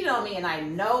you cheated on me and I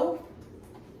know,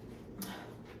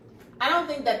 I don't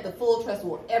think that the full trust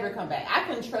will ever come back. I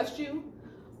can trust you.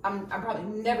 I'm probably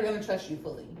never gonna trust you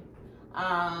fully.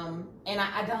 And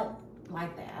I don't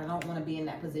like that. I don't want to be in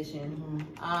that position.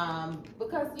 Mm-hmm.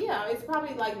 Because it's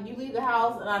probably like you leave the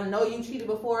house and I know you cheated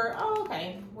before. Oh,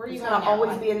 okay. Where are you going? It's gonna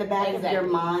always be in the back of your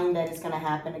mind that it's gonna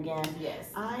happen again. Yes.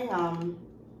 I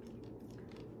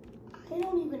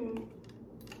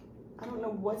don't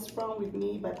know what's wrong with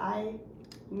me, but I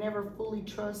never fully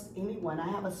trust anyone. I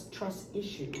have a trust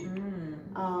issue.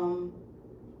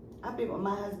 I've been with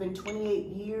my husband 28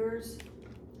 years.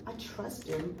 I trust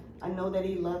him. I know that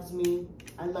he loves me.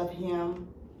 I love him.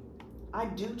 I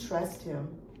do trust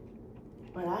him,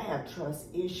 but I have trust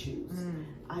issues.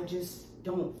 I just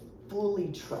don't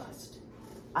fully trust.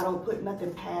 I don't put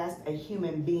nothing past a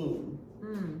human being.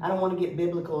 I don't want to get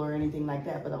biblical or anything like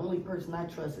that, but the only person I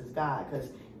trust is God, because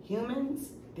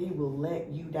humans, they will let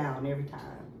you down every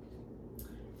time.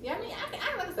 Yeah, I mean,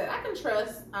 like I said, I can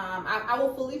trust. I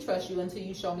will fully trust you until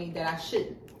you show me that I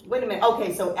shouldn't. Wait a minute.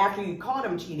 Okay, so after you caught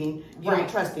him cheating, you don't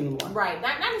trust anymore. Right.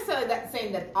 Not necessarily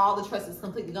saying that all the trust is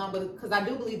completely gone, but because I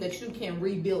do believe that you can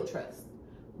rebuild trust.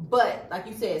 But like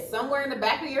you said, somewhere in the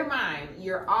back of your mind,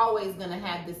 you're always gonna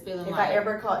have this feeling. If I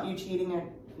ever caught you cheating,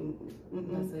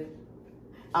 that's it.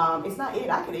 It's not it.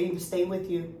 I could even stay with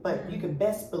you, but you can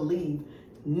best believe,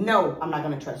 no, I'm not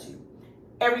gonna trust you.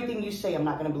 Everything you say, I'm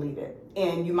not gonna believe it.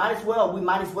 And we might as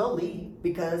well leave,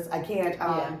 because I can't.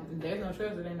 There's no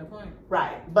trust, there ain't no point.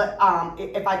 Right. But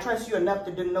if I trust you enough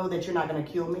to know that you're not gonna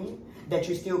kill me, that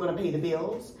you're still gonna pay the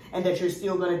bills, and that you're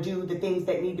still gonna do the things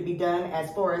that need to be done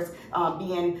as far as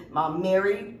being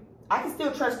married, I can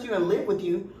still trust you and live with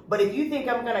you. But if you think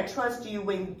I'm gonna trust you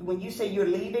when you say you're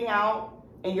leaving out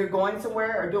and you're going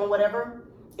somewhere or doing whatever,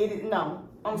 no.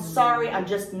 I'm sorry, I'm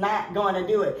just not going to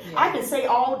do it. Yeah. I can say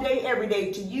all day, every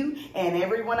day to you and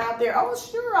everyone out there, oh,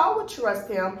 sure, I would trust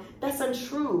him. That's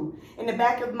untrue. In the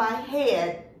back of my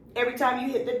head, every time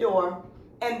you hit the door,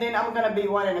 and then I'm going to be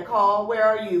wanting to call, where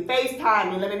are you? FaceTime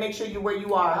me, let me make sure you're where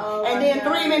you are. Oh, and then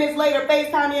 3 minutes later,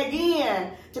 FaceTime me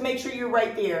again to make sure you're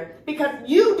right there. Because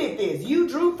you did this. You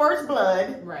drew first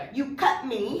blood. Right. You cut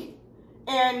me,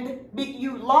 and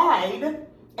you lied.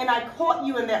 And I caught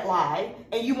you in that lie,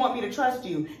 and you want me to trust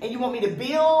you, and you want me to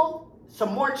build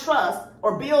some more trust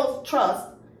or build trust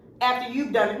after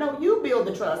you've done it. No, you build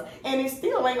the trust, and it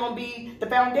still ain't gonna be, the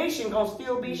foundation gonna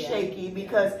still be shaky,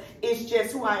 because it's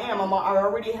just who I am. I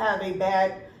already have a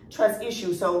bad trust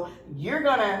issue, so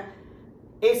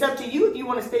it's up to you if you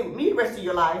want to stay with me the rest of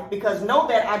your life, because know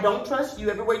that I don't trust you.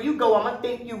 Everywhere you go, I'm gonna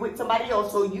think you with somebody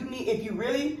else. So if you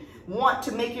really want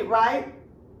to make it right,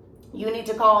 you need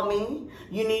to call me.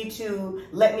 You need to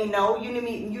let me know. You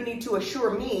need to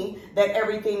assure me that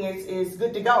everything is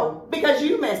good to go, because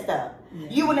you messed up. Yeah.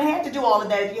 You wouldn't have had to do all of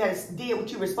that if you had did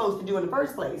what you were supposed to do in the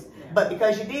first place. Yeah. But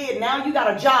because you did, now you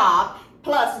got a job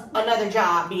plus another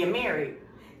job being married.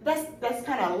 That's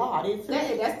kind of a lot.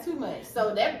 That's too much.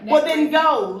 So well, then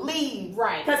go, leave.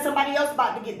 Right. Because somebody else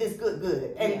about to get this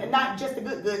good. And not just a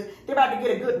good. They're about to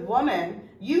get a good woman.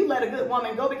 You let a good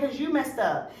woman go because you messed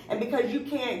up and because you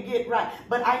can't get right.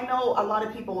 But I know a lot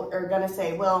of people are going to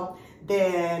say, well,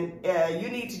 then you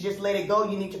need to just let it go.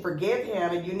 You need to forgive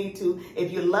him. And you need to,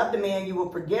 if you love the man, you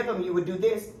will forgive him. You would do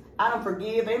this. I don't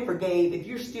forgive and forgave. If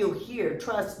you're still here,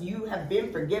 trust you have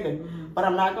been forgiven. Mm-hmm. But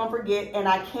I'm not going to forget, and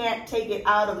I can't take it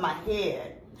out of my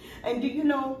head. And do you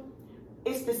know,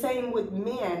 it's the same with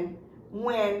men.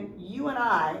 When you and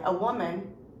I, a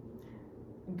woman,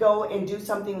 go and do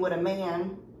something with a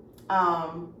man,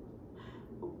 our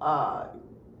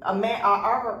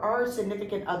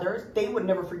significant others, they would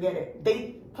never forget it.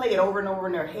 They play it over and over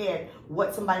in their head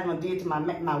what somebody did to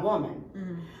my woman.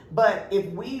 Mm-hmm. But if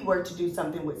we were to do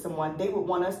something with someone, they would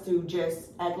want us to just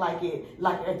act like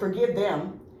forgive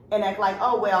them and act like,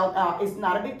 oh, well, it's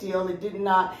not a big deal. It's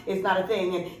not a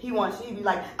thing. And she'd be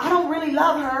like, I don't really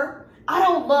love her. I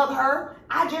don't love her.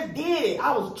 I just did it.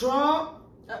 I was drunk.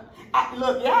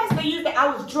 Look, yes, they used to.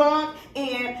 I was drunk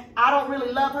and I don't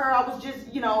really love her. I was just,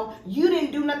 you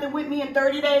didn't do nothing with me in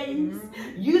 30 days.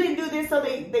 Mm-hmm. You didn't do this, so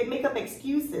they make up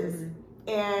excuses. Mm-hmm.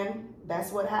 And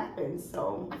that's what happens.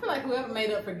 So I feel like whoever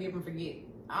made up forgive and forget.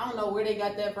 I don't know where they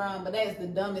got that from, but that's the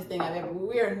dumbest thing I've ever.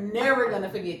 We're never gonna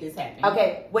forget this happened.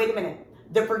 Okay, wait a minute.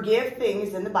 The forgive thing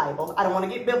is in the Bible. I don't want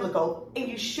to get biblical, and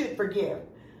you should forgive.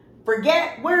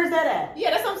 Forget, where is that at?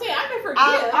 Yeah, that's what I'm saying. I can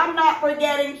forgive. I'm not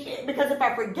forgetting shit, because if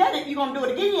I forget it, you're going to do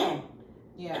it again.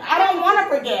 Yeah. I don't want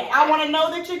to forget. I want to know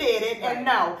that you did it, and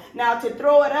no. Now, to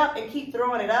throw it up and keep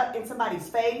throwing it up in somebody's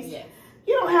face, yes.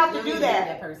 You don't have to do that.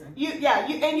 That person.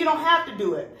 And you don't have to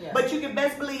do it. Yeah. But you can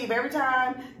best believe every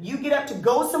time you get up to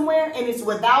go somewhere and it's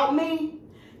without me,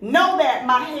 know that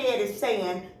my head is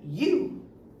saying, you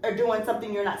are doing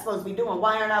something you're not supposed to be doing.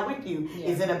 Why aren't I with you? Yeah.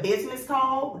 Is it a business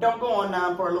call? Don't go on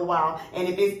none for a little while. And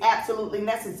if it's absolutely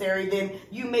necessary, then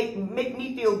you make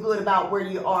me feel good about where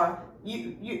you are.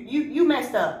 You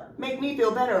messed up. Make me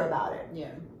feel better about it.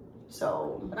 Yeah.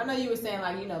 So. But I know you were saying,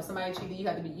 like, if somebody cheated, you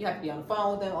have to be on the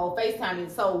phone with them or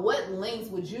FaceTime. So what lengths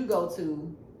would you go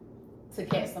to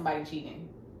catch somebody cheating?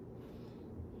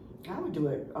 I would do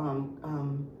it.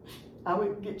 I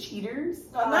would get cheaters.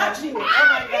 Not cheaters. Oh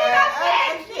my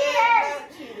God.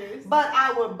 Not cheaters. But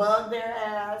I would bug their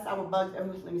ass.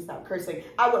 Let me stop cursing.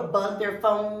 I would bug their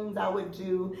phones. I would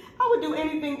do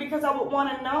anything because I would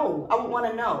want to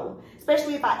know.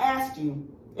 Especially if I asked you.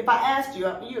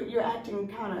 You're acting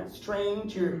kind of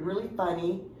strange. You're really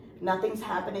funny. Nothing's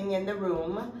happening in the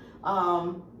room.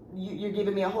 You're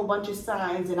giving me a whole bunch of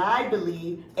signs, and I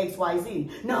believe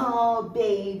XYZ. No,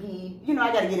 baby.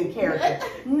 I got to get in character.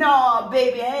 No,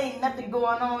 baby, ain't nothing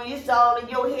going on. It's all in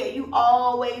your head. You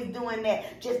always doing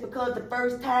that. Just because the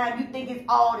first time you think it's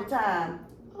all the time.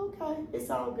 Okay, it's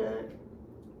all good.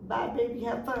 Bye, baby.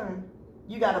 Have fun.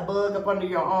 You got a bug up under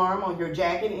your arm, on your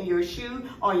jacket, in your shoe,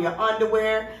 on your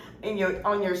underwear, on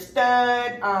your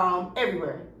stud,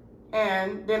 everywhere.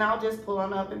 And then I'll just pull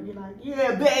on up and be like,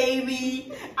 yeah,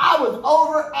 baby, I was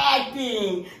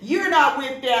overacting. You're not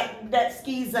with that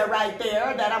skeezer right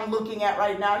there that I'm looking at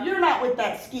right now. You're not with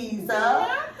that skeezer.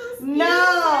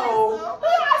 No.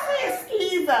 I said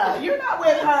skeezer. You're not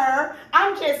with her.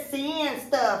 I'm just seeing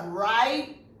stuff,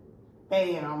 right?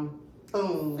 Bam.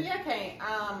 Boom. See, I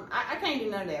can't do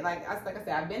none of that. Like I said,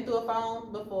 I've been through a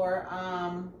phone before.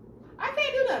 I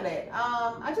can't do none of that.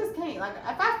 I just can't. Like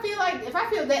if I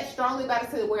feel that strongly about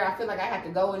it to where I feel like I have to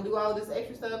go and do all this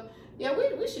extra stuff, yeah,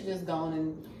 we should just go on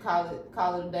and call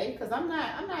it a day. Because I'm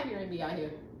not here to be out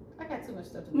here. I got too much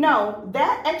stuff to do. No,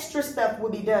 that extra stuff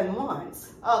will be done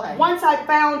once. Okay. Once I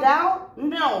found out,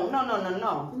 no. No,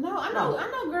 I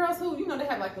know girls who they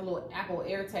have like the little Apple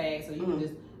AirTag, so you can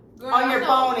just. Girl, on your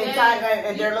phone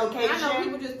and their location. I know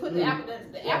people just put the Apple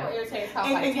AirTags cost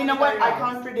like and you know what? I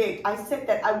contradict. I said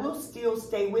that I will still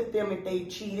stay with them if they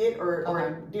cheated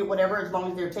or did whatever, as long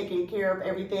as they're taking care of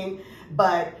everything.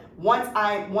 But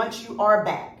once you are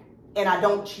back and I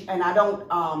don't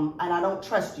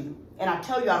trust you, and I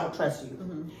tell you I don't trust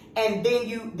you, and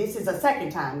then this is a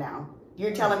second time now.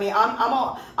 You're telling me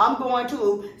I'm going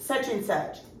to such and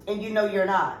such, and you're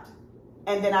not.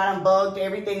 And then I done bugged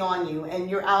everything on you, and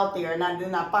you're out there, and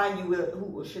then I find you with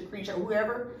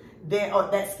whoever, then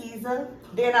that skeezer,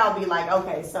 then I'll be like,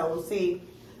 okay, so see,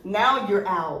 now you're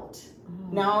out.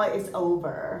 Now it's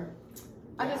over.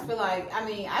 I just feel like,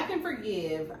 I can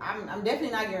forgive. I'm definitely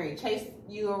not going to chase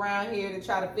you around here to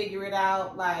try to figure it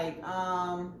out. Like,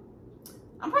 I'm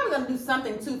probably going to do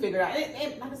something to figure it out.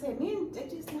 And like I said, men, they're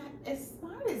just not as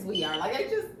smart as we are. Like,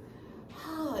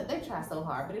 they try so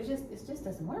hard, but it just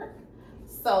doesn't work.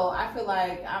 So I feel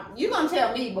like you're gonna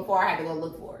tell me before I have to go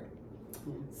look for it.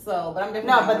 So, but I'm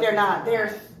definitely but they're not.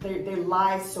 They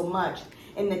lie so much,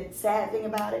 and the sad thing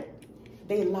about it,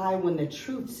 they lie when the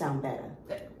truth sounds better.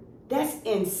 That's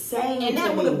insane. And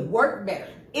that would have worked better.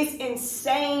 It's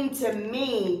insane to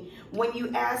me when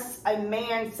you ask a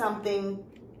man something,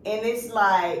 and it's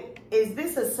like, "Is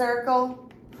this a circle?"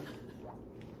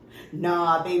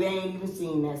 Nah, baby, I ain't even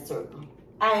seen that circle.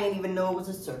 I ain't even know it was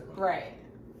a circle. Right.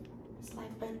 It's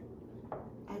like, but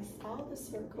I saw the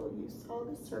circle. You saw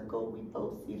the circle. We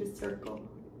both see the circle.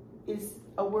 Is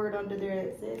a word under there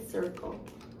that says circle.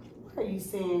 Why are you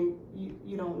saying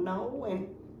you don't know?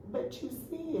 But you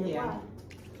see it. Yeah. Why?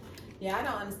 Yeah, I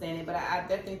don't understand it, but I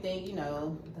definitely think,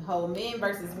 the whole men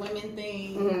versus women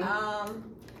thing.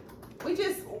 We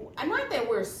just, not that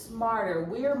we're smarter,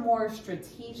 we're more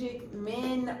strategic.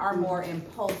 Men are more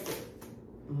impulsive.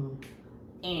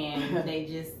 And they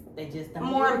just don't.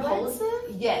 More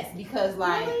impulsive? Yes, because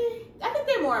really? I think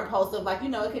they're more impulsive. Like,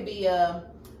 it could be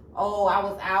oh, I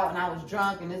was out and I was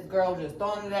drunk and this girl just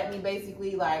throwing it at me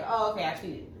basically like, oh, okay, I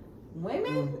cheated.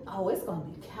 Women, oh, it's going to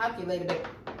be calculated.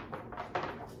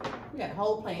 We got a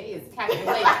whole plan. It is calculated.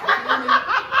 You feel me?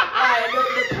 Like,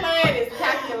 the plan is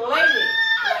calculated.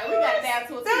 Like, we got it down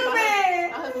to a T.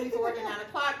 My husband used to work at 9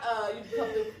 o'clock. You can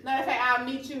come through. Matter of fact, I'll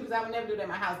meet you because I would never do that in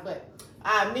my house, but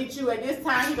I'll meet you at this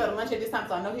time. You go to lunch at this time,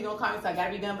 so I know he's going to call me, so I got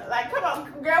to be done. Like, come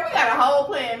on, girl, we got a whole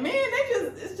plan. Men,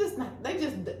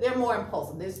 they're more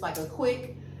impulsive. It's like a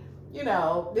quick, you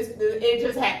know, it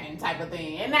just happened type of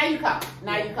thing. And now you call.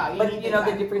 But you know,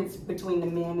 the difference between the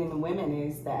men and the women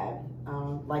is that,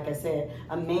 like I said,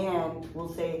 a man will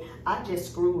say, I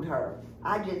just screwed her.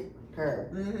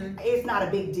 Mm-hmm. It's not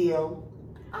a big deal.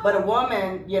 But a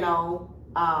woman, you know,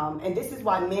 and this is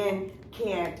why men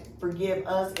can't forgive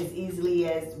us as easily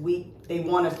as they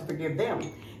want us to forgive them,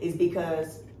 is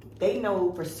because they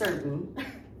know for certain,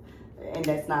 and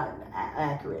that's not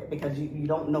accurate because you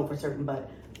don't know for certain, but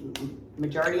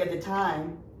majority of the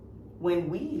time when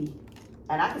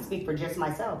and I can speak for just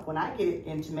myself, when I get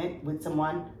intimate with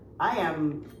someone, I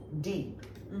am deep.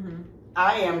 Mm-hmm.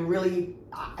 I am really,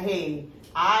 hey,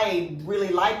 I really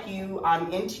like you,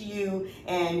 I'm into you,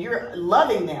 and you're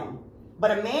loving them.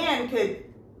 But a man could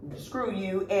screw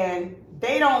you and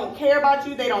they don't care about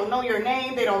you, they don't know your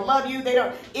name, they don't love you,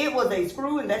 it was a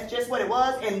screw and that's just what it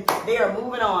was, and they are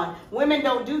moving on. Women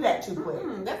don't do that too quick.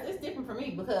 It's different for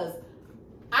me because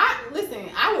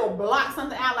I will block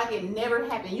something out like it never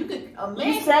happened. You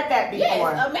said that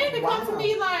before. Yes, a man could come to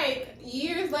me like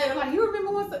years later, like, you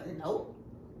remember when something? Nope.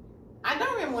 I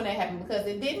don't remember when that happened because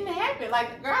it didn't happen.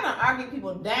 Like, girl, I don't argue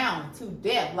people down to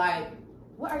death. Like,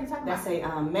 what are you talking about? That's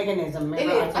a mechanism. It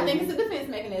is. I think it's a defense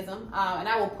mechanism. And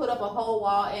I will put up a whole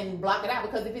wall and block it out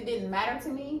because if it didn't matter to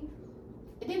me,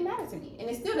 it didn't matter to me. And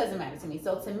it still doesn't matter to me.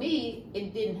 So to me,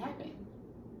 it didn't happen.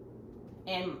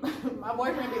 And my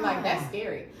boyfriend be like, that's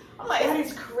scary. I'm like, that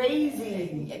is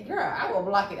crazy. Yeah, girl, I will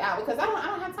block it out because I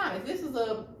don't have time. If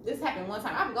this happened one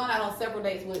time, I've gone out on several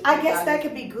dates with. I guess that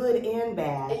could be good and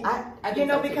bad. I you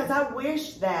know, so because I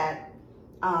wish that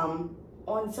on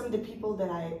some of the people that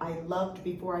I loved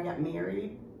before I got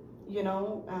married, you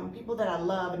know, people that I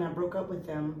love and I broke up with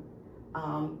them,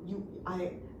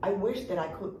 I wish that I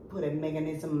could put a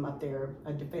mechanism up there,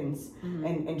 a defense,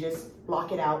 and just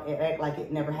block it out and act like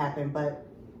it never happened. But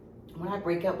when I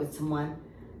break up with someone,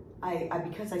 I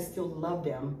because I still love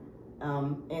them,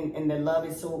 and the love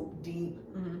is so deep,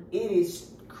 it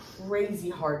is crazy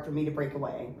hard for me to break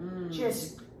away.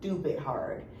 Just stupid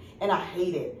hard. And I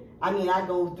hate it. I mean, I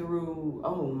go through,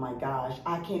 oh my gosh,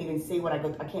 I can't even say what I go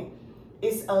through. I can't,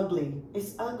 it's ugly.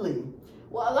 It's ugly.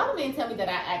 Well, a lot of men tell me that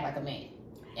I act like a man.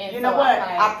 And you know what?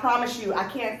 Like, I promise you, I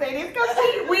can't say this because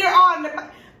we're on the,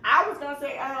 I was going to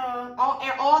say,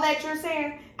 all that you're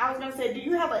saying, I was going to say, do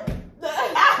you have a,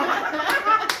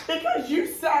 because you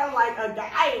sound like a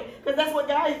guy, because that's what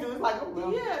guys do. It's like, oh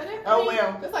well. Yeah.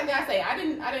 Well. It's like guys say, I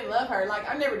didn't love her. Like,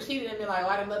 I never cheated and been like, oh,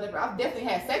 I didn't love that. I've definitely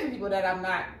had sex with people that I'm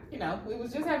not, you know, we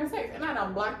was just having sex, and I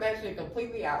don't block that shit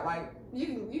completely out. Like,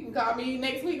 you can call me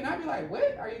next week, and I'll be like,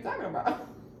 what are you talking about?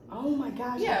 Oh my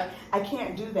gosh. Yeah. I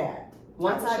can't do that.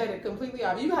 Once I shut it completely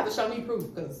off, you have to show me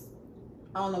proof because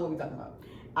I don't know what we're talking about.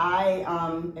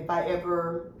 If I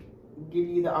ever give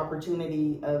you the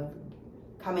opportunity of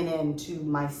coming into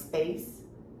my space,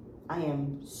 I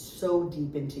am so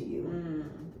deep into you.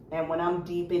 And when I'm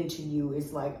deep into you,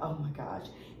 it's like, oh my gosh,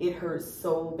 it hurts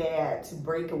so bad to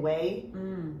break away.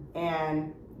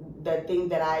 And the thing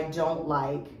that I don't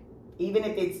like, even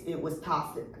if it was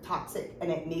toxic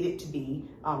and it needed to be,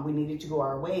 we needed to go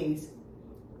our ways,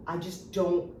 I just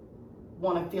don't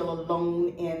want to feel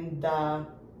alone in the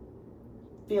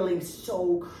feeling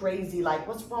so crazy, like,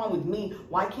 what's wrong with me?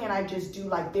 Why can't I just do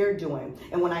like they're doing?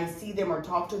 And when I see them or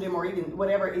talk to them or even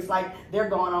whatever, it's like they're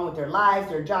going on with their lives,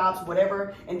 their jobs,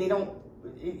 whatever, and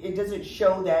it doesn't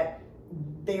show that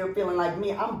they're feeling like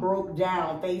me. I'm broke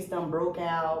down, face I'm broke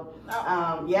out.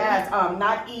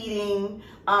 Not eating,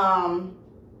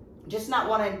 just not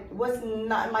was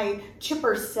not my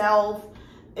chipper self.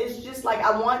 It's just like,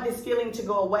 I want this feeling to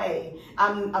go away.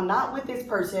 I'm not with this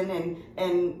person,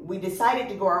 and we decided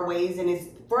to go our ways, and it's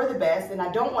for the best, and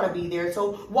I don't want to be there.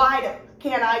 So why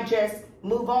can't I just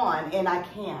move on? And I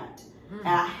can't. And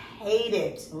I hate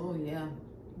it. Oh yeah.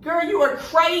 Girl, you are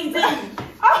crazy. Cause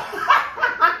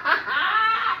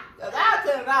I'll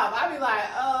turn it off. I'll be like,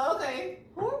 oh, okay.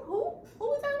 Who we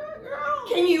talking about, girl?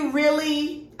 Can you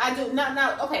really? I do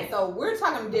not. Okay, so we're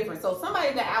talking different. So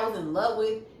somebody that I was in love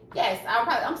with, yes,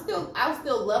 I'll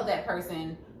still love that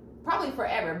person probably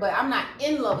forever, but I'm not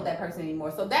in love with that person anymore.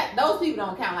 So those people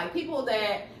don't count. Like people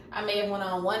that I may have went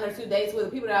on 1 or 2 dates with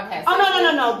the people that I've had. Oh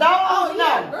no. Oh,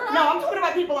 yeah, No. girl. No, I'm talking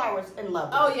about people I was in love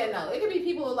with. Oh yeah, no. It could be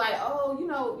people like, oh, you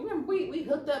remember we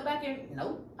hooked up back in.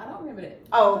 Nope, I don't remember that.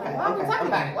 Oh, okay. Why are we talking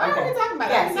about it? Why are we talking about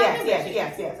Yes, it?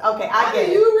 yes. Okay, I How get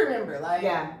do it. you remember? Like,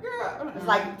 Yeah. girl, It's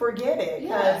like, forget it,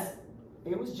 because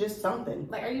Yeah. it was just something.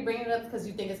 Like, are you bringing it up because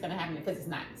you think it's gonna happen? Because it's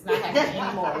not. It's not happening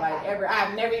anymore. Like ever.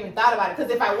 I've never even thought about it.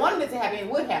 Because if I wanted it to happen,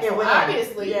 it would happen. It would So happen.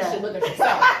 obviously, Yeah. you should look at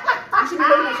yourself. You should be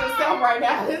looking at yourself right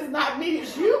now. It's not me.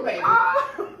 It's you, baby.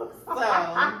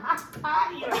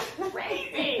 You're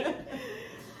crazy.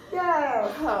 Yeah.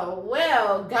 Oh,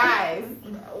 well, guys,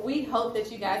 we hope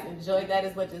that you guys enjoyed that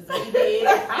as much as we did.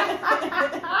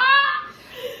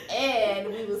 And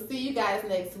we will see you guys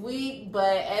next week.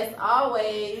 But as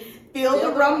always, Feel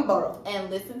the rumble. and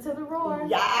listen to the roar.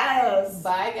 Yes.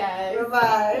 Bye, guys.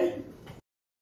 Bye-bye.